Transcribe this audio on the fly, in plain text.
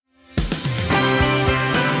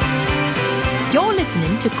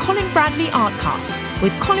listening to Colin Bradley Artcast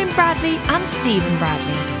with Colin Bradley and Stephen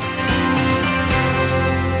Bradley.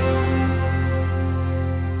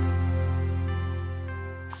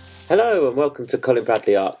 Hello and welcome to Colin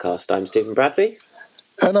Bradley Artcast. I'm Stephen Bradley.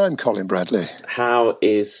 And I'm Colin Bradley. How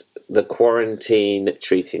is the quarantine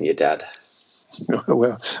treating you, Dad?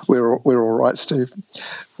 Well, we're all right, Steve.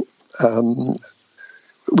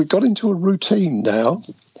 We got into a routine now.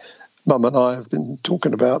 Mum and I have been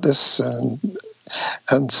talking about this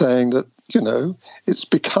and saying that, it's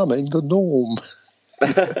becoming the norm.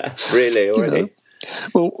 Really, already?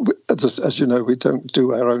 Well, as you know, we don't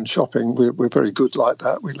do our own shopping. We're very good like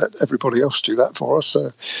that. We let everybody else do that for us.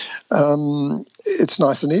 So it's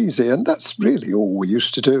nice and easy. And that's really all we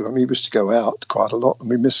used to do. I mean, we used to go out quite a lot, and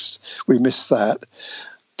we miss that.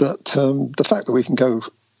 But the fact that we can go,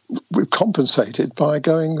 we've compensated by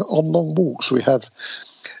going on long walks. We have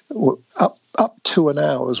up to an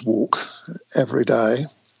hour's walk every day.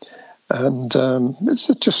 And it's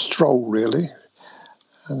just stroll, really.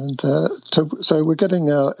 And so we're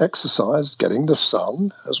getting our exercise, getting the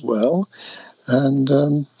sun as well, and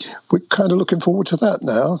we're kind of looking forward to that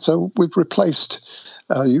now. So we've replaced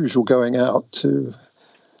our usual going out to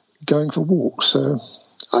going for walks. So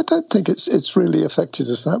I don't think it's really affected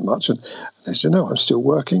us that much. And as you know, I'm still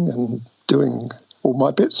working and doing all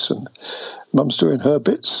my bits, and Mum's doing her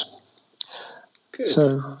bits. Good.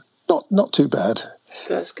 So not too bad.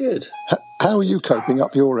 That's good. How are you coping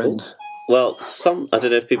up your end? Well, I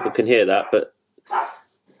don't know if people can hear that, but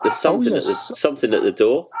there's something something at the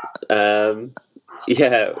door. The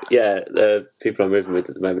people I'm living with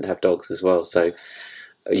at the moment have dogs as well, so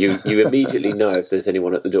you immediately know if there's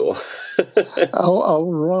anyone at the door. Oh,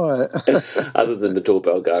 right. Other than the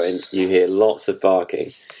doorbell going, you hear lots of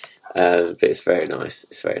barking, but it's very nice.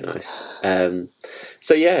 It's very nice.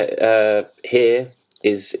 Here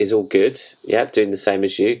is all good. Yeah, doing the same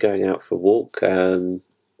as you, going out for a walk.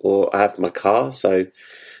 Or I have my car, so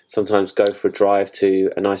sometimes go for a drive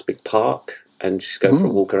to a nice big park and just go for a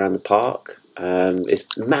walk around the park.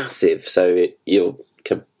 It's massive, so you're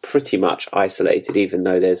pretty much isolated, even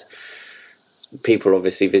though there's people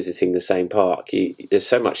obviously visiting the same park. There's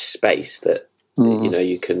so much space that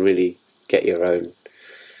you can really get your own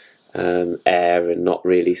air and not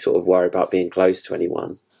really sort of worry about being close to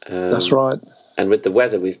anyone. That's right. And with the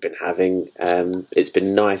weather we've been having, it's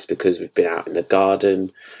been nice because we've been out in the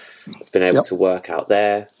garden, been able to work out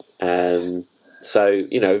there. So,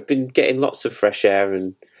 we've been getting lots of fresh air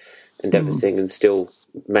and everything, and still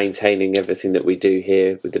maintaining everything that we do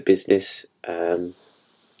here with the business,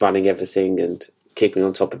 running everything and keeping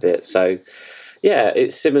on top of it. So, yeah,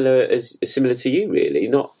 it's similar to you, really.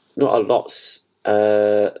 Not a lot's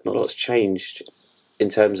changed in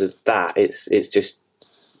terms of that. It's just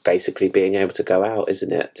basically being able to go out,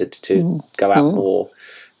 isn't it? To go out more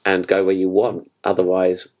and go where you want.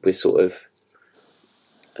 Otherwise, we're sort of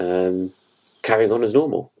carrying on as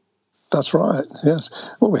normal. That's right. Yes.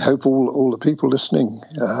 Well, we hope all the people listening,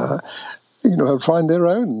 find their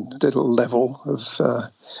own little level of.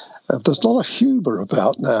 There's a lot of humour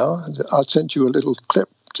about now. I sent you a little clip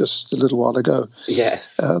just a little while ago.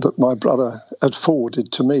 Yes. That my brother had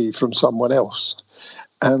forwarded to me from someone else,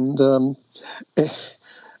 and.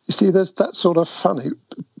 You see, there's that sort of funny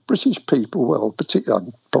British people. Well,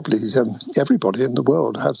 particularly probably everybody in the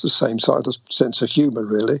world has the same sort of sense of humour.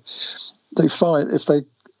 Really, they find if they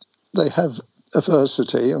have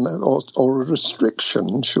adversity or a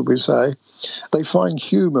restriction, should we say, they find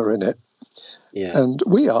humour in it. Yeah. And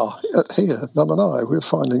we are here, Mum and I. We're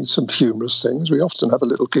finding some humorous things. We often have a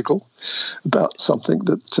little giggle about something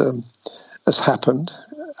that has happened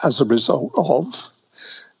as a result of.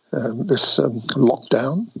 This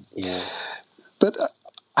lockdown. Yeah. But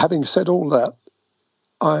having said all that,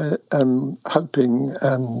 I am hoping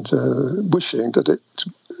and wishing that it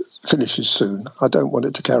finishes soon. I don't want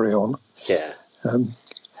it to carry on. Yeah.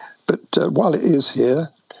 But while it is here,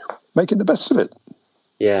 making the best of it.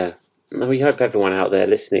 Yeah. We hope everyone out there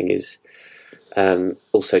listening is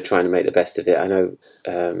also trying to make the best of it. I know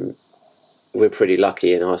we're pretty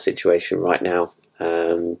lucky in our situation right now.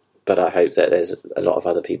 But I hope that there's a lot of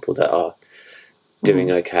other people that are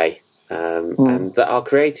doing okay and that are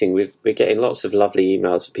creating. We're getting lots of lovely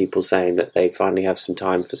emails from people saying that they finally have some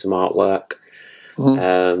time for some artwork.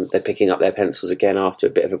 They're picking up their pencils again after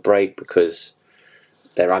a bit of a break because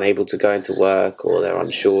they're unable to go into work or they're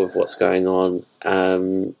unsure of what's going on.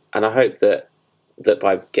 And I hope that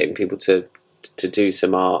by getting people to do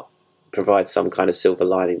some art provides some kind of silver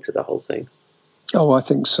lining to the whole thing. Oh, I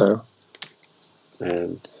think so.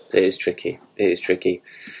 It is tricky.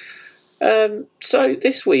 So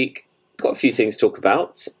this week, got a few things to talk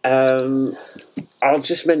about. I'll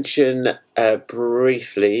just mention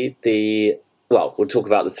briefly we'll talk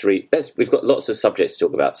about the three. We've got lots of subjects to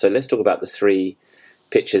talk about, so let's talk about the three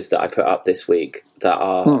pictures that I put up this week that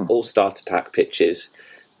are all starter pack pictures.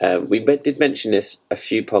 We did mention this a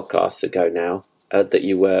few podcasts ago now, that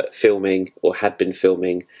you were filming or had been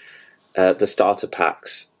filming the starter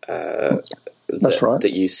packs. That's right.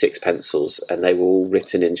 That use 6 pencils, and they were all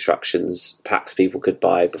written instructions, packs people could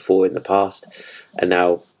buy before in the past, and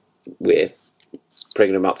now we're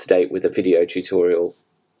bringing them up to date with a video tutorial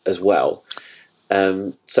as well.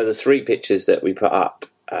 So the three pictures that we put up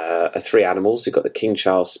are 3 animals. You've got the King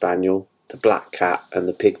Charles Spaniel, the black cat, and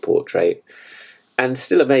the pig portrait. And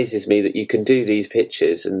still amazes me that you can do these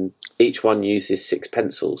pictures and each one uses 6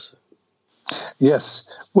 pencils. Yes.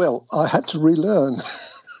 Well, I had to relearn.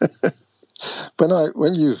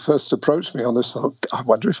 When you first approached me on this, I thought, I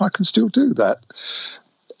wonder if I can still do that.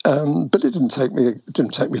 But it didn't take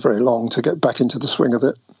me very long to get back into the swing of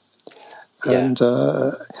it. Yeah. And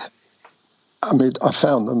I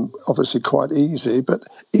found them obviously quite easy, but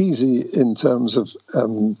easy in terms of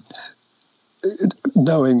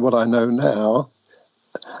knowing what I know now.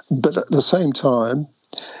 But at the same time,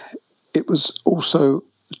 it was also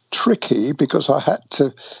tricky because I had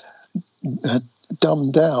to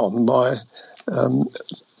dumb down my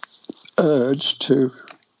urge to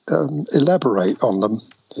elaborate on them.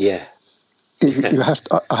 Yeah.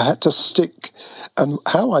 I had to stick, and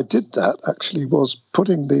how I did that actually was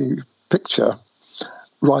putting the picture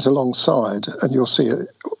right alongside, and you'll see it.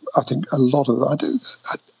 I think a lot of them.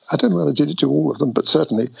 I don't know whether I did it to all of them, but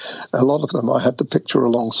certainly a lot of them I had the picture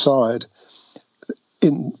alongside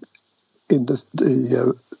in the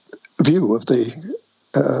view of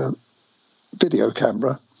the video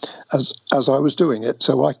camera as I was doing it.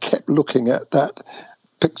 So I kept looking at that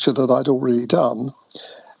picture that I'd already done,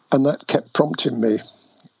 and that kept prompting me.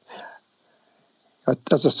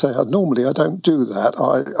 As I say, normally I don't do that.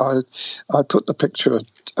 I put the picture,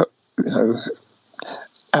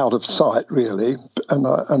 out of sight really, and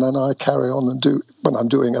then I carry on and do when I'm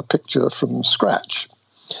doing a picture from scratch.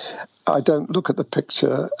 I don't look at the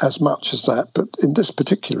picture as much as that, but in this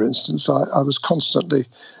particular instance, I was constantly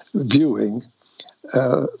viewing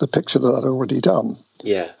the picture that I'd already done.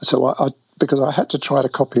 Yeah. So because I had to try to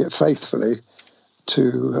copy it faithfully. There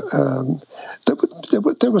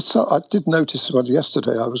was some, I did notice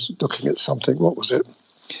yesterday. I was looking at something. What was it?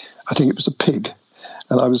 I think it was a pig,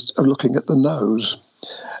 and I was looking at the nose,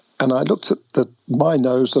 and I looked at my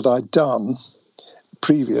nose that I'd done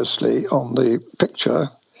previously on the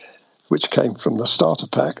picture, which came from the starter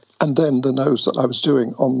pack, and then the nose that I was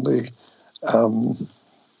doing on the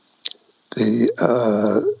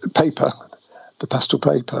paper, the pastel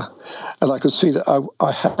paper, and I could see that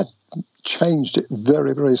I had changed it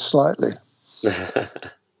very, very slightly.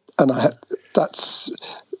 And that's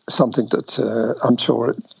something that I'm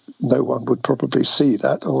sure no one would probably see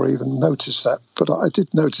that or even notice that. But I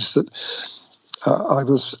did notice that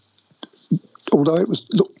although it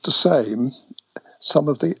looked the same, some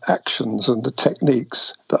of the actions and the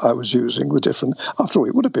techniques that I was using were different. After all,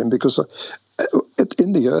 it would have been because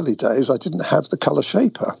in the early days I didn't have the colour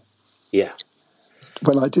shaper. Yeah.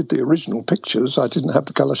 When I did the original pictures, I didn't have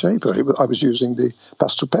the colour shaper. I was using the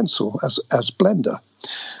pastel pencil as blender.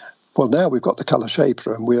 Well, now we've got the colour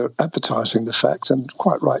shaper, and we're advertising the fact, and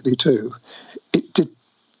quite rightly too. It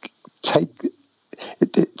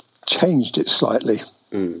changed it slightly.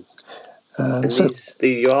 Mm. And so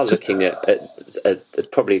you are looking at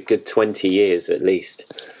probably a good 20 years at least.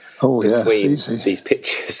 Oh yeah, between easy. These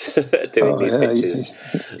pictures, doing these pictures.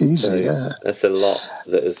 Easy, so yeah. That's a lot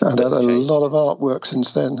that has. And had a changed. lot of artwork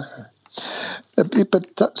since then.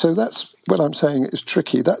 So that's what I'm saying is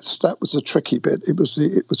tricky. That was a tricky bit. It was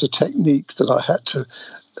a technique that I had to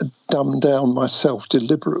dumb down myself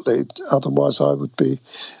deliberately. Otherwise, I would be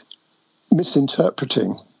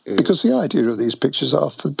misinterpreting. Because the idea of these pictures are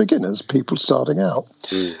for beginners, people starting out.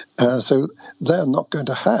 So they're not going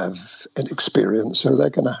to have an experience. So they're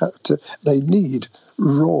going to have to. They need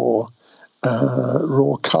raw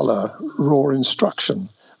colour, raw instruction,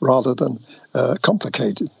 rather than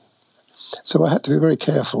complicated. So I had to be very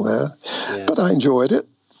careful there. Yeah. But I enjoyed it.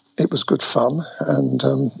 It was good fun, and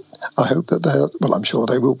I hope that I'm sure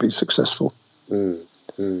they will be successful.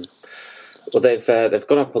 Well, they've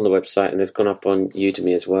gone up on the website and they've gone up on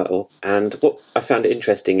Udemy as well. And what I found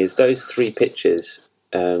interesting is those 3 pictures,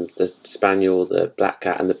 the spaniel, the black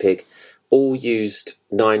cat and the pig, all used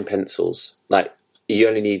 9 pencils. Like, you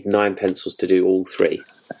only need 9 pencils to do all 3.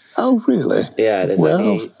 Oh, really? Yeah, there's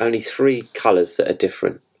only 3 colours that are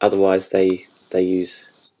different. Otherwise, they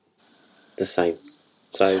use the same.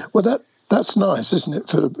 So well, That's nice, isn't it?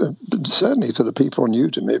 Certainly for the people on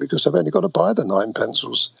Udemy, because they've only got to buy the 9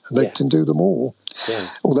 pencils and they can do them all. Yeah.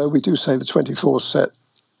 Although we do say the 24 set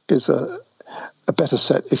is a better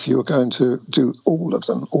set if you're going to do all of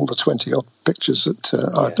them, all the 20-odd pictures that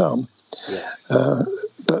are done. Yes.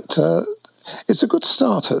 But it's a good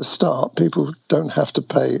start at the start. People don't have to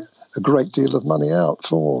pay a great deal of money out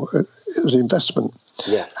for as investment.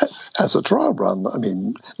 Yeah. As a trial run, I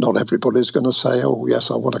mean, not everybody's going to say, oh, yes,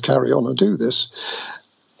 I want to carry on and do this,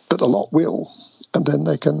 but a lot will, and then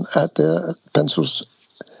they can add their pencils.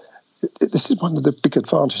 This is one of the big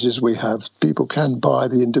advantages we have. People can buy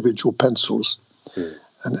the individual pencils,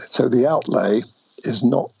 and so the outlay is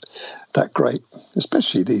not that great,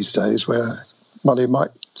 especially these days where money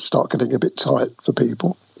might start getting a bit tight for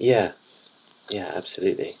people. Yeah,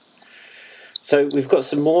 absolutely. So we've got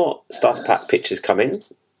some more starter pack pictures coming.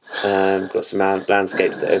 We've got some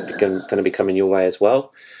landscapes that are going to be coming your way as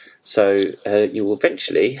well. So you will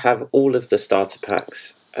eventually have all of the starter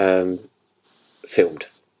packs filmed.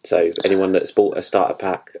 So anyone that's bought a starter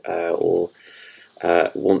pack or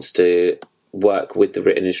wants to work with the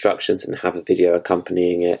written instructions and have a video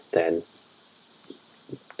accompanying it, then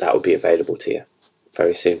that will be available to you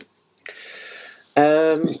very soon.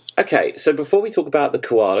 Okay, so before we talk about the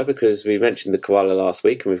koala, because we mentioned the koala last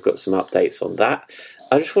week and we've got some updates on that,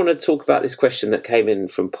 I just want to talk about this question that came in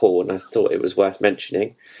from Paul, and I thought it was worth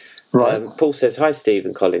mentioning. Right. Paul says, "Hi Steve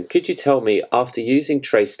and Colin, could you tell me, after using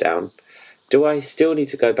Tracedown, do I still need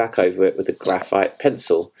to go back over it with a graphite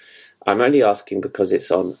pencil? I'm only asking because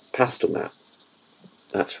it's on Pastelmat."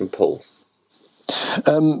 That's from Paul.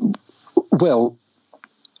 Well,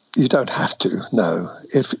 you don't have to. No,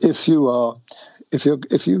 if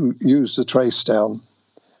you use the Tracedown,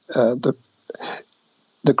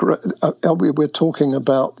 we're talking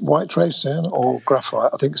about white Tracedown or graphite.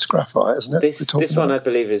 I think it's graphite, isn't it? This one, I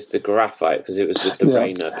believe, is the graphite because it was with the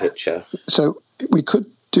Rayner picture. So we could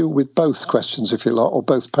deal with both questions if you like, or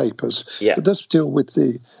both papers. Yeah. But let's deal with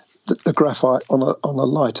the graphite on a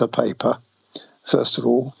lighter paper first of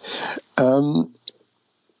all.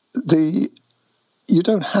 You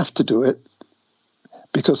don't have to do it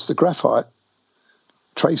because the graphite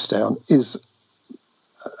Tracedown is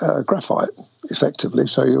graphite, effectively.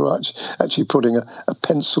 So you're actually putting a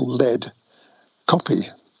pencil lead copy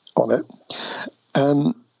on it.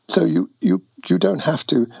 So you don't have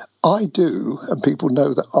to. I do, and people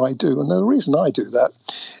know that I do. And the reason I do that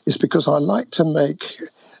is because I like to make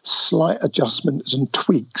slight adjustments and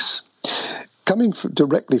tweaks. Coming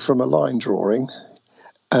directly from a line drawing,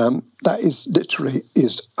 that is literally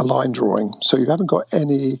is a line drawing. So you haven't got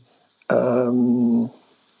any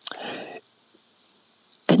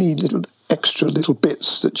little extra little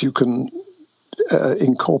bits that you can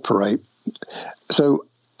incorporate. So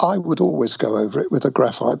I would always go over it with a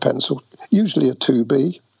graphite pencil, usually a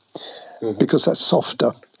 2B, because that's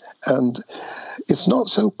softer. And it's not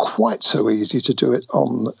quite so easy to do it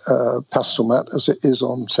on Pastelmat as it is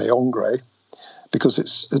on, say, Ingres, because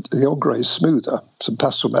the Ingres is smoother, so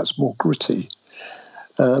Pastelmat's more gritty.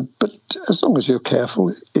 But as long as you're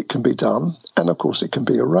careful, it can be done. And, of course, it can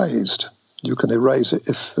be erased. You can erase it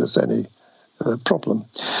if there's any problem.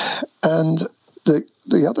 And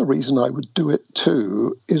the other reason I would do it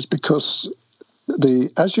too is because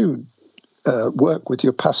as you work with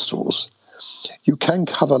your pastels, you can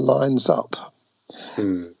cover lines up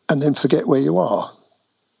and then forget where you are.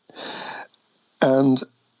 And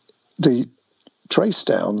the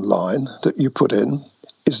Tracedown line that you put in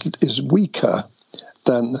is weaker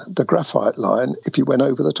than the graphite line if you went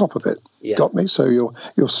over the top of it. Yeah. Got me? So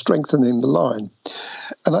you're strengthening the line.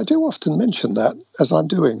 And I do often mention that as I'm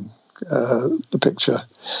doing the picture.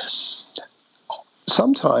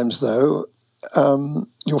 Sometimes, though,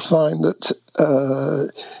 you'll find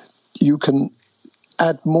that you can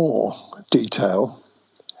add more detail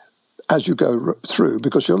as you go through,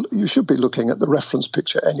 because you should be looking at the reference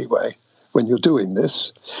picture anyway when you're doing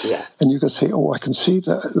this. Yeah. And you can see, I can see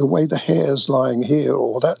the way the hair's lying here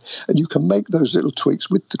or that. And you can make those little tweaks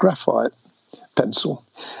with the graphite pencil,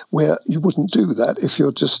 where you wouldn't do that if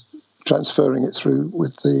you're just transferring it through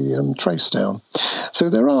with the Tracedown. So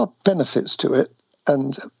there are benefits to it,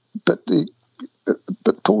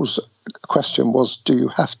 but Paul's question was, do you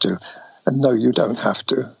have to? And no, you don't have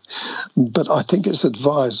to. But I think it's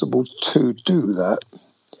advisable to do that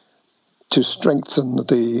to strengthen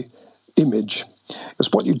the image.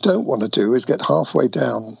 Because what you don't want to do is get halfway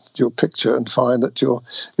down your picture and find that you're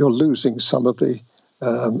losing some of the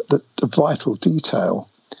vital detail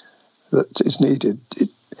that is needed.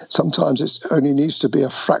 Sometimes it only needs to be a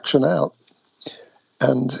fraction out,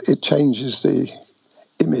 and it changes the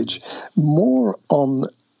image. More on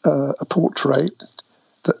a portrait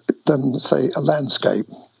than, say, a landscape.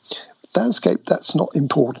 Landscape, that's not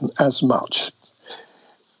important as much,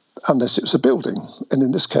 unless it's a building. And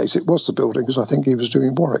in this case, it was the building, because I think he was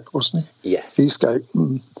doing Warwick, wasn't he? Yes. Eastgate.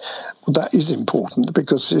 Well, that is important,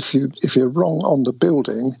 because if you're wrong on the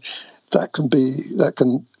building, that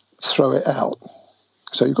can throw it out.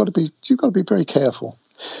 So you've got to be very careful.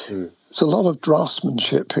 It's a lot of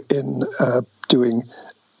draftsmanship in doing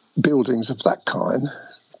buildings of that kind.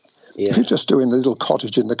 Yeah. If you're just doing a little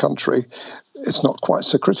cottage in the country, it's not quite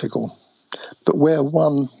so critical. But where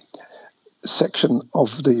one section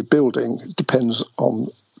of the building depends on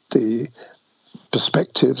the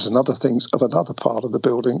perspectives and other things of another part of the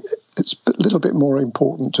building, it's a little bit more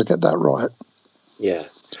important to get that right. Yeah.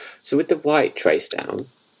 So with the white trace down,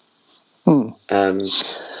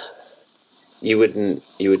 you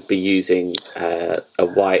would be using a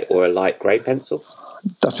white or a light grey pencil?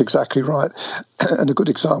 That's exactly right. And a good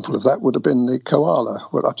example of that would have been the koala,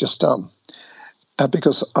 what I've just done.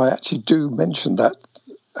 Because I actually do mention that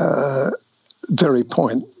very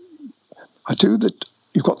point. I do that.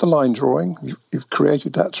 You've got the line drawing. You've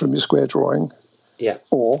created that from your square drawing. Yeah.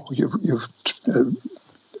 Or you've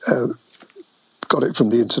got it from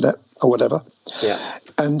the internet or whatever. Yeah.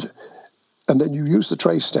 And then you use the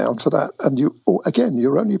trace down for that. And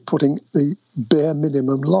you're only putting the bare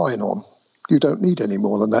minimum line on. You don't need any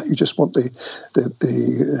more than that. You just want the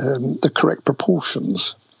correct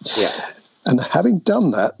proportions. Yeah. And having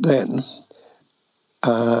done that, then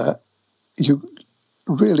you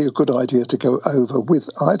really a good idea to go over with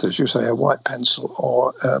either, as you say, a white pencil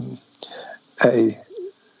or a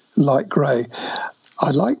light grey.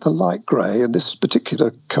 I like the light grey, and this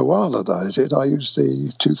particular koala that I did, I used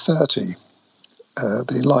the 230,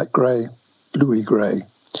 the light grey, bluey grey.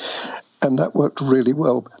 And that worked really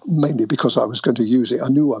well, mainly because I was going to use it. I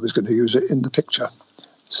knew I was going to use it in the picture.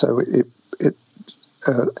 So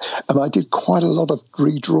and I did quite a lot of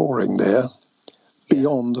redrawing there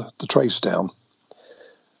beyond the trace down.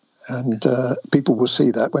 And people will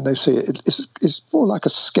see that when they see it. It's more like a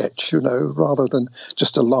sketch, rather than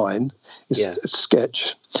just a line. It's a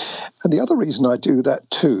sketch. And the other reason I do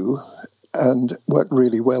that too, and worked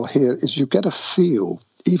really well here, is you get a feel,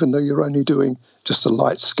 even though you're only doing just a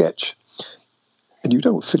light sketch, and you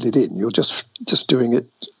don't fill it in. You're just doing it,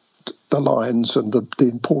 the lines and the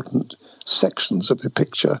important sections of the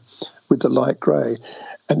picture with the light grey.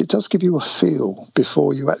 And it does give you a feel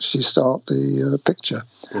before you actually start the picture.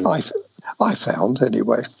 I found,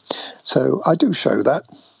 anyway. So I do show that.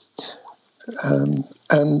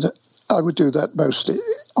 And I would do that mostly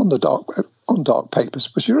on dark papers,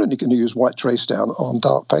 because you're only going to use white trace down on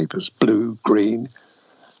dark papers, blue, green,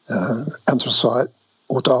 anthracite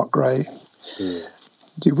or dark grey.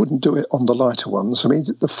 You wouldn't do it on the lighter ones. I mean,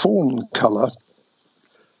 the fawn colour,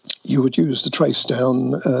 you would use the trace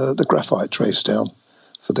down, the graphite trace down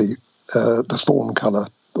for the fawn colour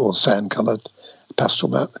or sand coloured pastel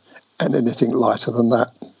matte, and anything lighter than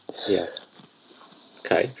that. Yeah.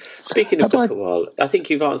 Okay. Speaking of the koala, I think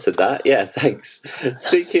you've answered that. Yeah, thanks.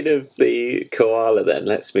 Speaking of the koala, then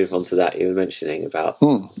let's move on to that. You were mentioning about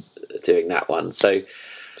doing that one. So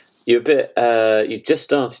you just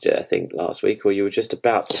started it, I think, last week, or you were just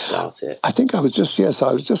about to start it. I think I was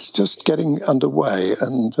just getting underway,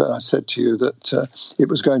 and I said to you that it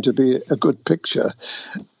was going to be a good picture.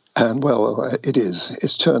 And, well, it is.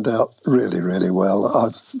 It's turned out really, really well.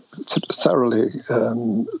 I've thoroughly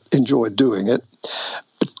enjoyed doing it,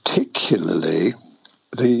 particularly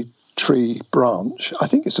the tree branch. I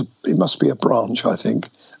think it must be a branch, I think.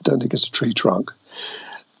 I don't think it's a tree trunk.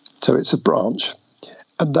 So it's a branch.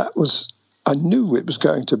 And I knew it was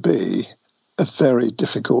going to be a very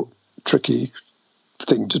difficult, tricky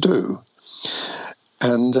thing to do.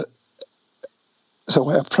 And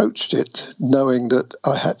so I approached it knowing that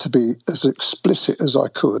I had to be as explicit as I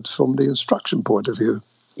could from the instruction point of view.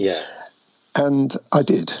 Yeah. And I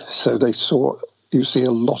did. So you see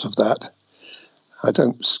a lot of that. I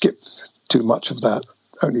don't skip too much of that,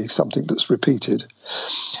 only something that's repeated.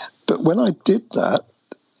 But when I did that,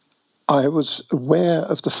 I was aware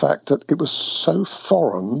of the fact that it was so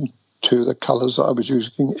foreign to the colours I was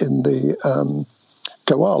using in the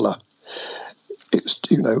koala. It's,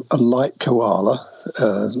 a light koala,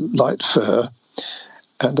 light fur,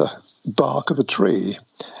 and a bark of a tree.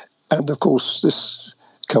 And, of course, this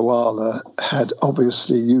koala had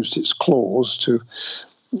obviously used its claws to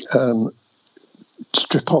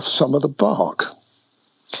strip off some of the bark.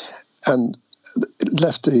 And it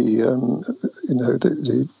left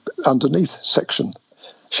the underneath section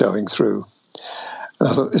showing through. And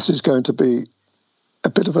I thought, this is going to be a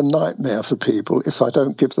bit of a nightmare for people if I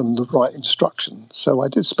don't give them the right instruction. So I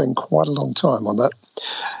did spend quite a long time on that.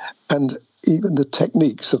 And even the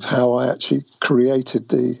techniques of how I actually created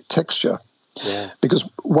the texture. Yeah. Because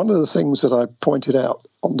one of the things that I pointed out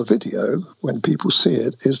on the video when people see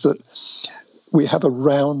it is that we have a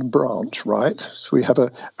round branch, right? So we have a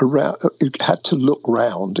round, it had to look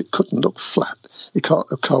round. It couldn't look flat. A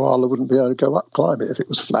koala wouldn't be able to go up, climb it if it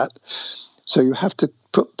was flat. So you have to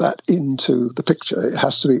put that into the picture. It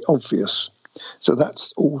has to be obvious. So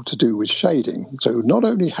that's all to do with shading. So not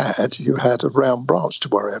only you had a round branch to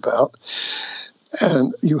worry about,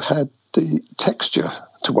 and you had the texture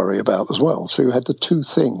to worry about as well. So you had the two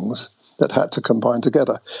things that had to combine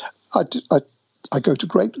together. I go to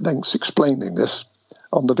great lengths explaining this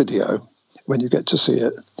on the video when you get to see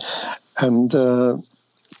it. And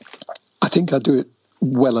I think I do it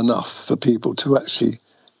well enough for people to actually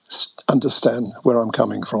understand where I'm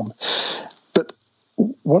coming from. But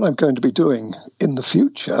what I'm going to be doing in the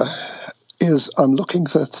future is I'm looking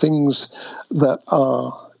for things that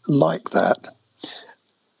are like that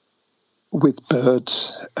with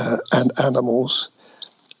birds and animals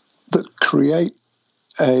that create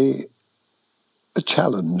a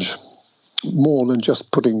challenge more than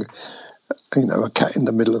just putting, a cat in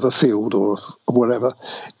the middle of a field or whatever.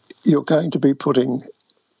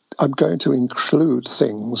 I'm going to include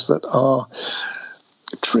things that are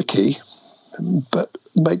tricky, but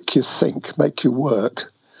make you think, make you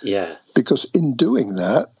work. Yeah. Because in doing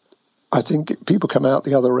that, I think people come out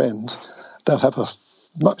the other end, they'll have a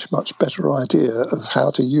much, much better idea of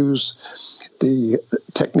how to use the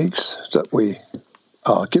techniques that we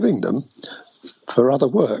are giving them for other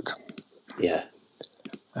work. Yeah.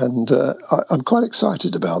 And I'm quite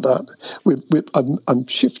excited about that. I'm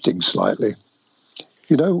shifting slightly.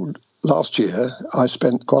 Last year I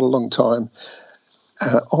spent quite a long time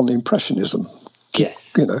on Impressionism.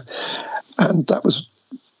 Yes. And that was,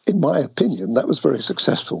 in my opinion, that was very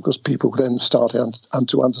successful because people then started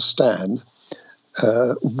to understand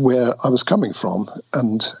where I was coming from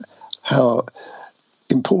and how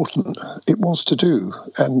important it was to do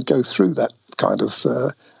and go through that kind of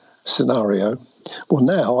scenario. Well,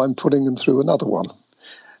 now I'm putting them through another one.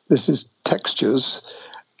 This is textures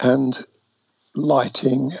and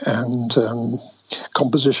lighting and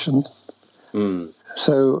composition.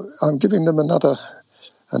 So I'm giving them another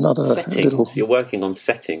settings. little. You're working on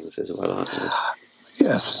settings as well, aren't you?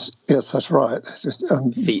 Yes, that's right.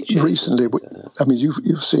 Features. Recently,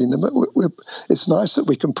 you've seen them. It's nice that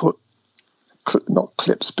we can put not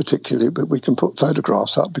clips particularly, but we can put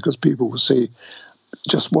photographs up because people will see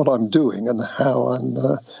just what I'm doing and how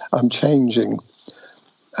I'm changing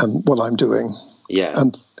what I'm doing. Yeah.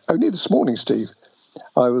 And only this morning, Steve,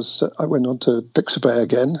 I went on to Pixabay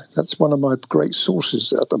again. That's one of my great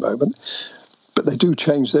sources at the moment. But they do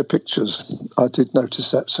change their pictures. I did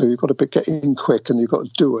notice that. So you've got to get in quick and you've got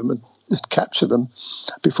to do them and capture them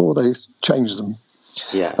before they change them.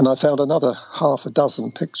 Yeah. And I found another half a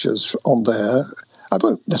dozen pictures on there. I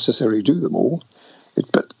won't necessarily do them all,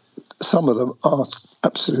 but some of them are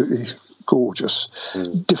absolutely gorgeous,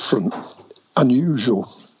 different, unusual.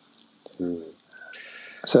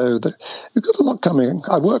 So we've got a lot coming.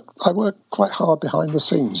 I work quite hard behind the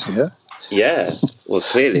scenes here. Yeah, well,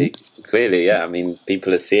 clearly, yeah. I mean,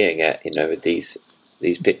 people are seeing it, with these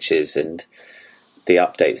pictures and the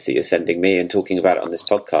updates that you're sending me and talking about it on this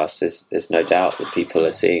podcast. There's no doubt that people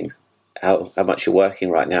are seeing how much you're working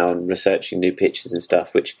right now and researching new pictures and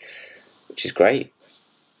stuff, which is great.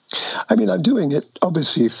 I mean, I'm doing it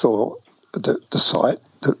obviously for the site,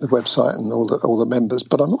 the website, and all the members,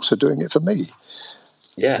 but I'm also doing it for me.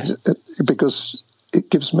 Yeah, because it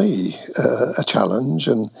gives me a challenge,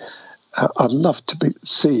 and I'd love to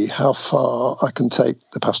see how far I can take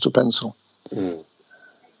the pastel pencil.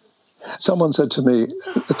 Someone said to me,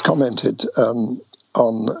 commented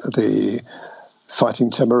on the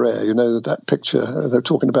Fighting Temeraire, that picture, they're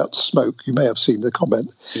talking about smoke. You may have seen the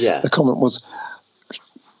comment. Yeah. The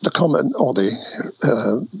comment or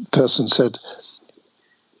the person said,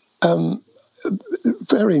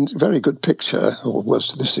 very, very good picture, or was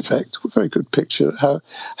to this effect, very good picture.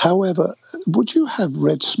 However, would you have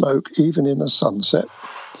red smoke even in a sunset?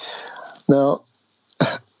 Now,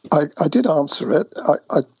 I did answer it.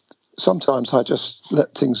 Sometimes I just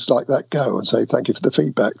let things like that go and say thank you for the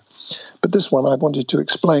feedback. But this one, I wanted to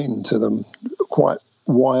explain to them quite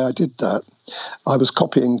why I did that. I was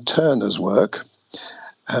copying Turner's work,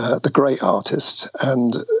 the great artist,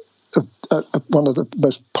 and one of the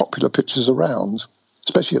most popular pictures around,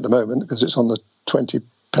 especially at the moment because it's on the £20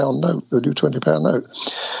 note, the new £20 note.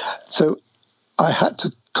 So I had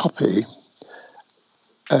to copy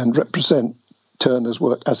and represent Turner's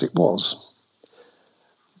work as it was.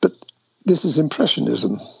 But this is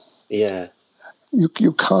Impressionism. Yeah.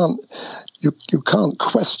 You can't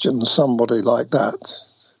question somebody like that.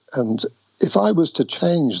 And if I was to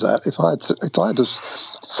change that, if I'd have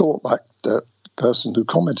thought like the person who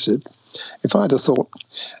commented, if I'd have thought,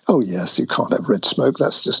 oh yes, you can't have red smoke,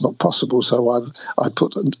 that's just not possible, so I'd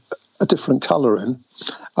put a different colour in,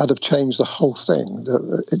 I'd have changed the whole thing.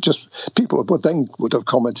 People would have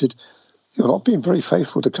commented, you're not being very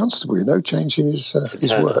faithful to Constable, changing his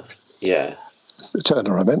work. Yeah.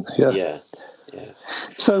 Turner, I meant, yeah. Yeah.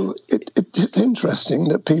 So it's interesting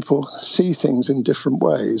that people see things in different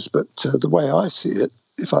ways, but the way I see it,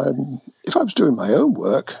 if I was doing my own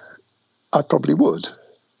work, I probably would.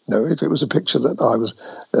 If it was a picture that I was,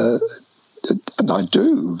 and I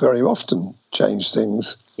do very often change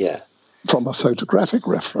things. Yeah. From a photographic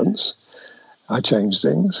reference, I change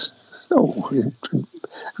things. In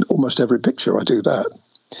almost every picture I do that.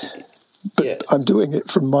 But I'm doing it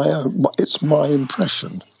from my own. It's my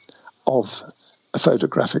impression of a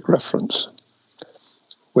photographic reference.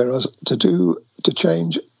 Whereas to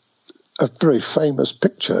change a very famous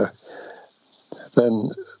picture, then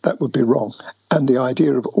that would be wrong. And the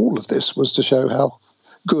idea of all of this was to show how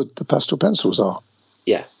good the pastel pencils are.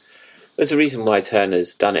 Yeah. There's a reason why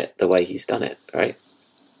Turner's done it the way he's done it, right?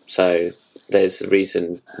 So there's a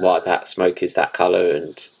reason why that smoke is that colour,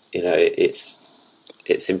 and it's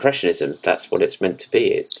Impressionism. That's what it's meant to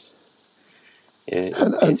be. It's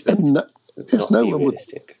it's no one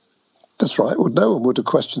realistic. That's right. Well, no one would have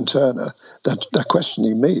questioned Turner. They're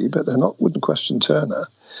questioning me, but wouldn't question Turner.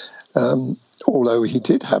 Although he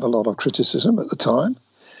did have a lot of criticism at the time,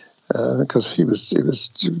 because he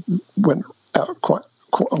went out on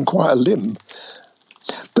quite a limb.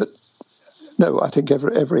 But no, I think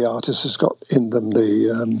every artist has got in them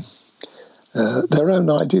their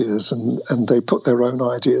own ideas, and they put their own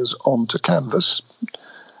ideas onto canvas,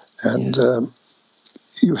 and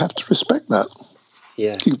you have to respect that.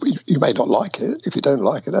 Yeah, you may not like it. If you don't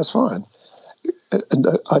like it, that's fine. And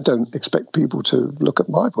I don't expect people to look at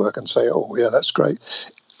my work and say, "Oh, yeah, that's great."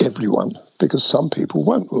 Everyone, because some people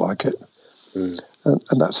won't like it, and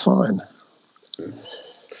that's fine.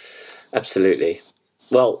 Absolutely.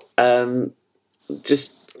 Well,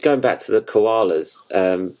 just going back to the koalas,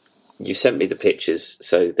 you sent me the pictures,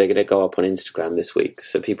 so they're going to go up on Instagram this week,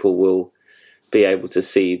 so people will be able to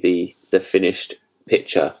see the finished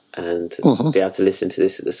picture and be able to listen to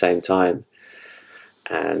this at the same time,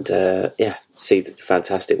 and see the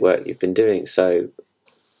fantastic work you've been doing. So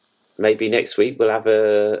maybe next week we'll have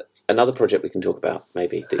another project we can talk about,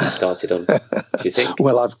 maybe, that you started on. Do you think?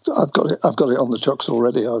 Well, I've got it on the chocks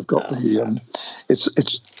already. I've got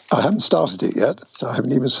I haven't started it yet, so I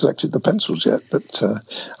haven't even selected the pencils yet. But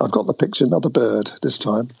I've got the picture, another bird this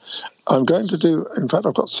time. I'm going to do. In fact,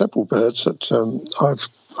 I've got several birds that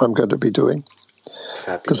I'm going to be doing,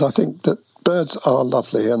 because I think that birds are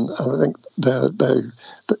lovely, and I think they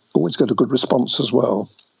always get a good response as well.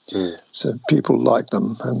 So people like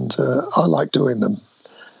them, and I like doing them.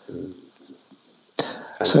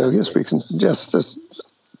 So yes, we can just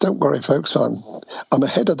don't worry, folks. I'm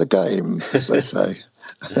ahead of the game, as they say.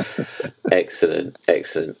 Excellent.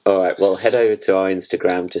 All right, well, head over to our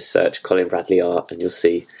Instagram, just search Colin Bradley Art, and you'll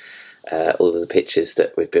see all of the pictures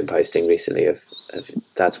that we've been posting recently of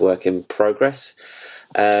Dad's work in progress.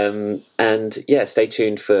 And stay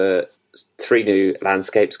tuned for 3 new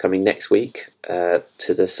landscapes coming next week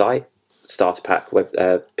to the site, starter pack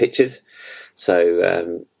web pictures.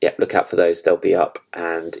 So look out for those. They'll be up,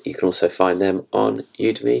 and you can also find them on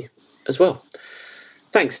Udemy as well.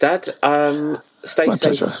 Thanks, Dad. Stay My safe,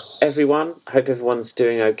 pleasure. everyone. Hope everyone's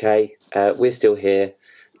doing okay. We're still here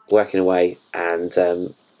working away,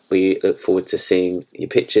 and we look forward to seeing your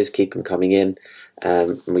pictures. Keep them coming in,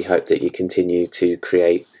 and we hope that you continue to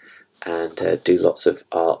create and do lots of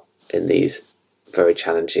art in these very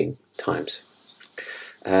challenging times.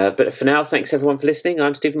 But for now, thanks everyone for listening.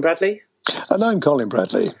 I'm Stephen Bradley. And I'm Colin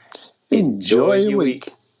Bradley. Enjoy your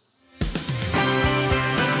week.